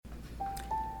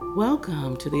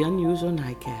Welcome to the Unusual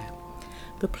Nightcap,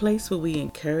 the place where we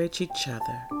encourage each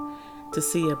other to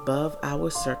see above our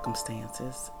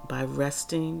circumstances by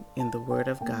resting in the Word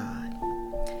of God.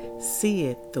 See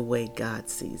it the way God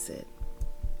sees it.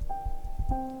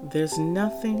 There's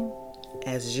nothing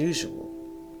as usual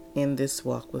in this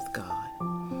walk with God.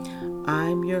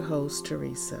 I'm your host,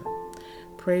 Teresa.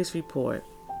 Praise report.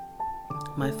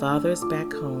 My father is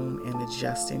back home and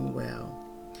adjusting well.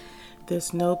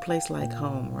 There's no place like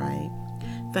home, right?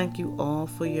 Thank you all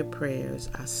for your prayers.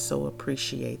 I so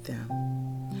appreciate them.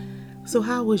 So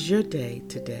how was your day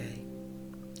today?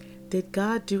 Did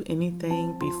God do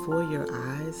anything before your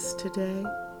eyes today?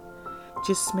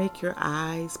 Just make your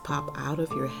eyes pop out of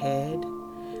your head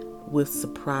with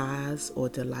surprise or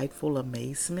delightful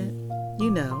amazement?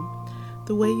 You know,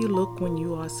 the way you look when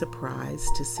you are surprised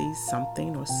to see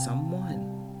something or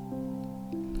someone.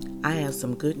 I have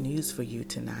some good news for you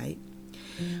tonight.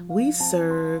 We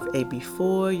serve a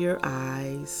before your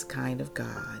eyes kind of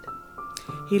God.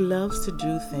 He loves to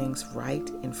do things right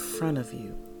in front of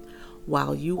you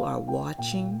while you are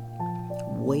watching,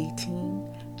 waiting,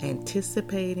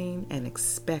 anticipating, and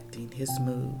expecting his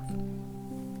move.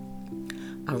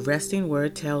 A resting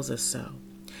word tells us so.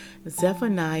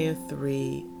 Zephaniah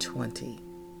 3:20.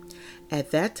 At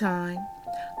that time,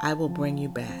 I will bring you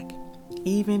back,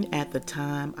 even at the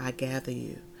time I gather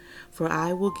you. For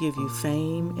I will give you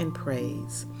fame and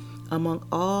praise among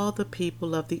all the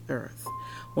people of the earth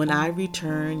when I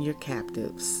return your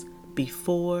captives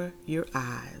before your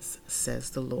eyes, says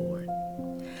the Lord.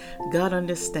 God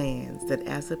understands that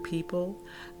as a people,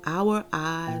 our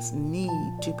eyes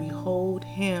need to behold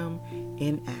him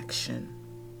in action,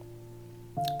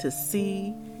 to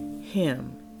see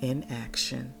him in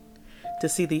action, to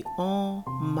see the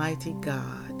Almighty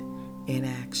God in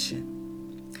action.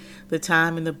 The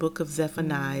time in the book of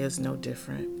Zephaniah is no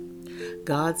different.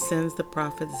 God sends the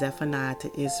prophet Zephaniah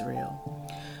to Israel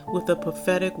with a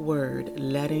prophetic word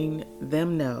letting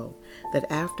them know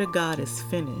that after God is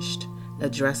finished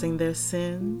addressing their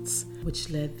sins, which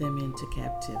led them into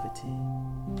captivity,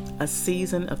 a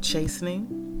season of chastening,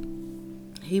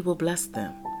 he will bless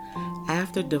them.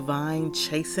 After divine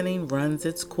chastening runs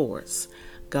its course,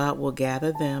 God will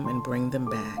gather them and bring them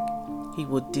back. He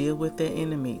will deal with their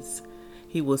enemies.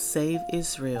 He will save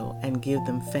Israel and give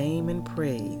them fame and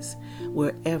praise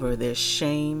wherever their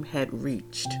shame had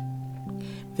reached.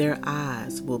 Their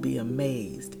eyes will be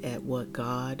amazed at what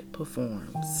God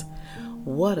performs.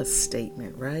 What a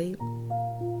statement, right?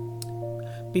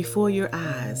 Before your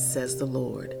eyes, says the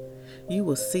Lord. You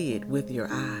will see it with your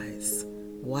eyes.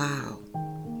 Wow.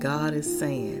 God is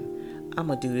saying, I'm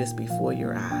going to do this before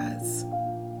your eyes.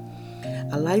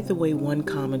 I like the way one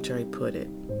commentary put it.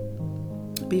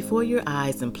 Before your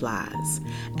eyes implies,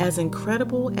 as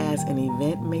incredible as an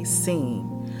event may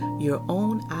seem, your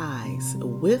own eyes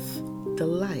with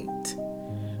delight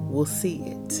will see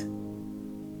it.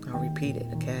 I'll repeat it,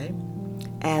 okay?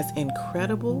 As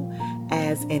incredible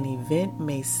as an event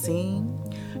may seem,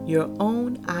 your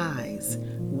own eyes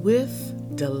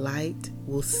with delight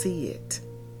will see it.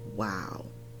 Wow.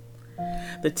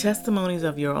 The testimonies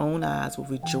of your own eyes will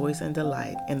rejoice and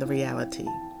delight in the reality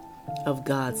of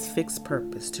God's fixed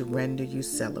purpose to render you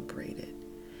celebrated.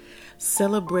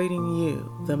 Celebrating you,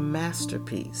 the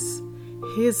masterpiece,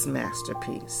 his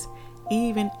masterpiece,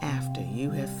 even after you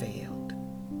have failed.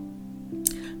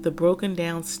 The broken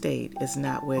down state is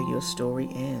not where your story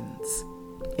ends.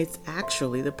 It's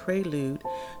actually the prelude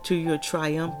to your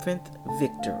triumphant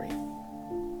victory.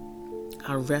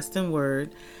 Our resting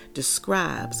word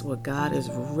describes what God is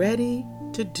ready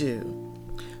to do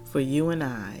for you and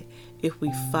I if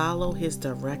we follow his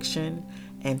direction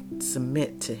and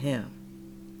submit to him.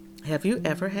 Have you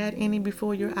ever had any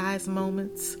before your eyes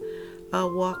moments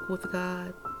walk with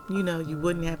God? You know, you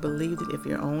wouldn't have believed it if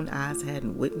your own eyes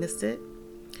hadn't witnessed it.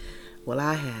 Well,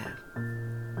 I have.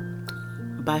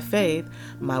 By faith,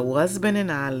 my husband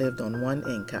and I lived on one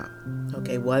income.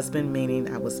 Okay, husband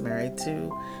meaning I was married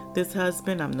to this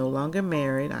husband. I'm no longer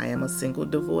married. I am a single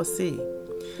divorcee.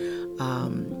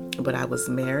 But I was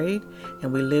married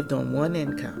and we lived on one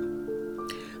income.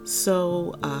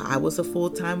 So I was a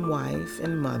full-time wife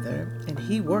and mother, and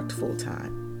he worked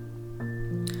full-time.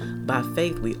 By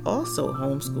faith, we also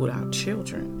homeschooled our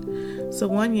children. So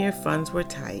one year funds were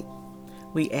tight.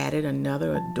 We added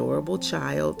another adorable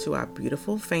child to our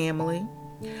beautiful family.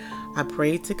 I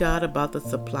prayed to God about the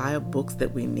supply of books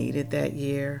that we needed that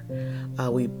year.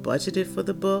 We budgeted for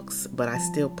the books, but I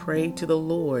still prayed to the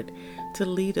Lord to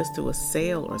lead us to a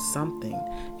sale or something.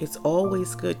 It's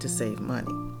always good to save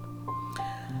money.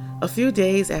 A few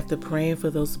days after praying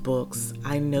for those books,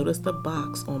 I noticed a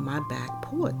box on my back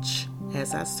porch.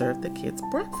 as I served the kids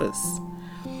breakfast.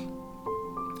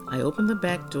 I opened the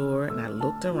back door and I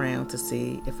looked around to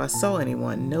see if I saw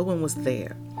anyone. No one was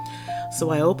there. So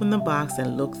I opened the box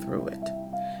and looked through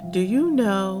it. Do you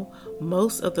know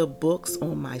most of the books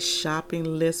on my shopping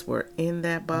list were in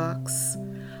that box?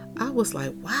 I was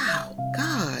like, wow,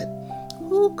 God,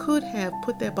 who could have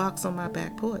put that box on my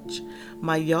back porch?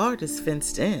 My yard is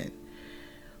fenced in.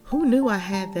 Who knew I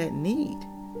had that need?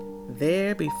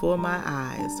 There before my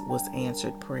eyes was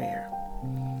answered prayer.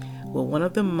 Well, one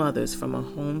of the mothers from a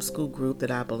homeschool group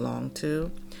that I belonged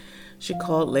to, she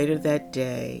called later that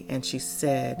day and she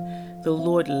said the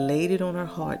Lord laid it on her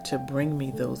heart to bring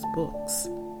me those books.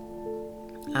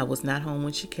 I was not home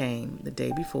when she came the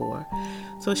day before,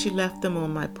 so she left them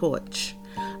on my porch.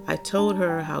 I told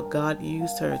her how God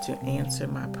used her to answer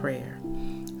my prayer.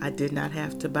 I did not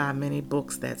have to buy many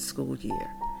books that school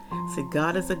year. See,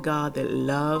 God is a God that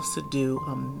loves to do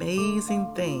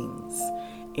amazing things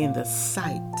in the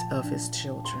sight of his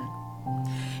children.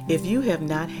 If you have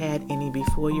not had any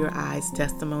before your eyes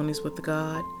testimonies with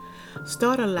God,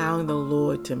 start allowing the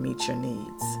Lord to meet your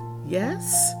needs.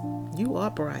 Yes, you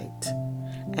are bright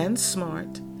and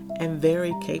smart and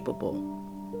very capable.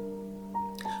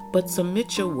 But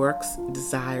submit your works,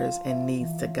 desires, and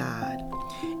needs to God,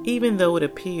 even though it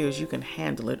appears you can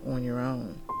handle it on your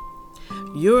own.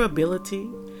 Your ability,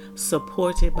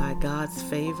 supported by God's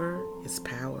favor, is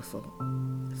powerful.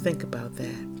 Think about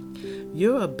that.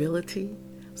 Your ability,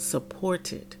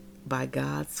 supported by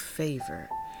God's favor,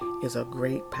 is a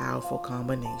great, powerful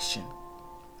combination.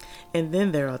 And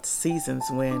then there are seasons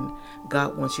when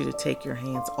God wants you to take your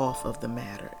hands off of the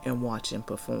matter and watch him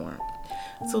perform.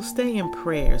 So stay in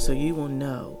prayer so you will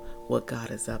know what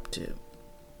God is up to.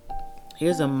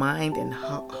 Here's a mind and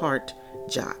heart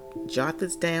jot. Jot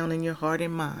this down in your heart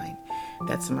and mind.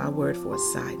 That's my word for a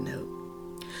side note.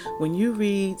 When you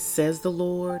read says the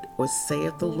Lord or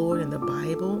saith the Lord in the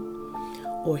Bible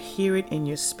or hear it in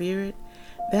your spirit,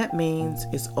 that means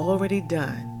it's already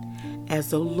done as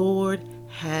the Lord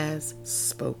has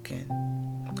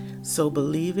spoken. So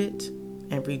believe it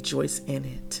and rejoice in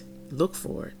it. Look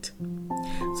for it.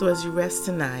 So as you rest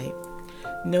tonight,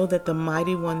 know that the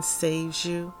Mighty One saves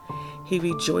you. He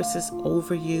rejoices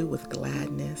over you with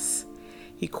gladness.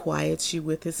 He quiets you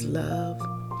with his love.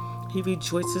 He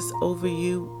rejoices over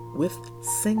you with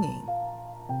singing.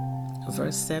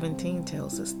 Verse 17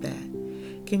 tells us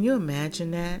that. Can you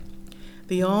imagine that?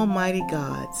 The Almighty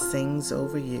God sings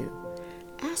over you.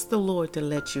 Ask the Lord to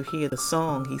let you hear the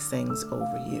song he sings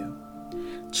over you.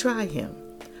 Try him.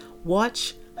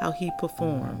 Watch how he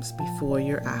performs before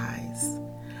your eyes.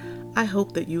 I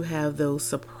hope that you have those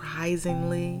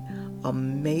surprisingly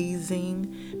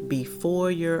amazing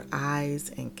before your eyes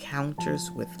encounters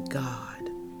with God.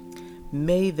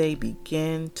 May they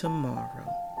begin tomorrow.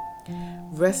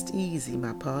 Rest easy,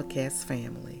 my podcast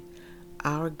family.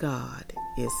 Our God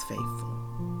is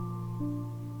faithful.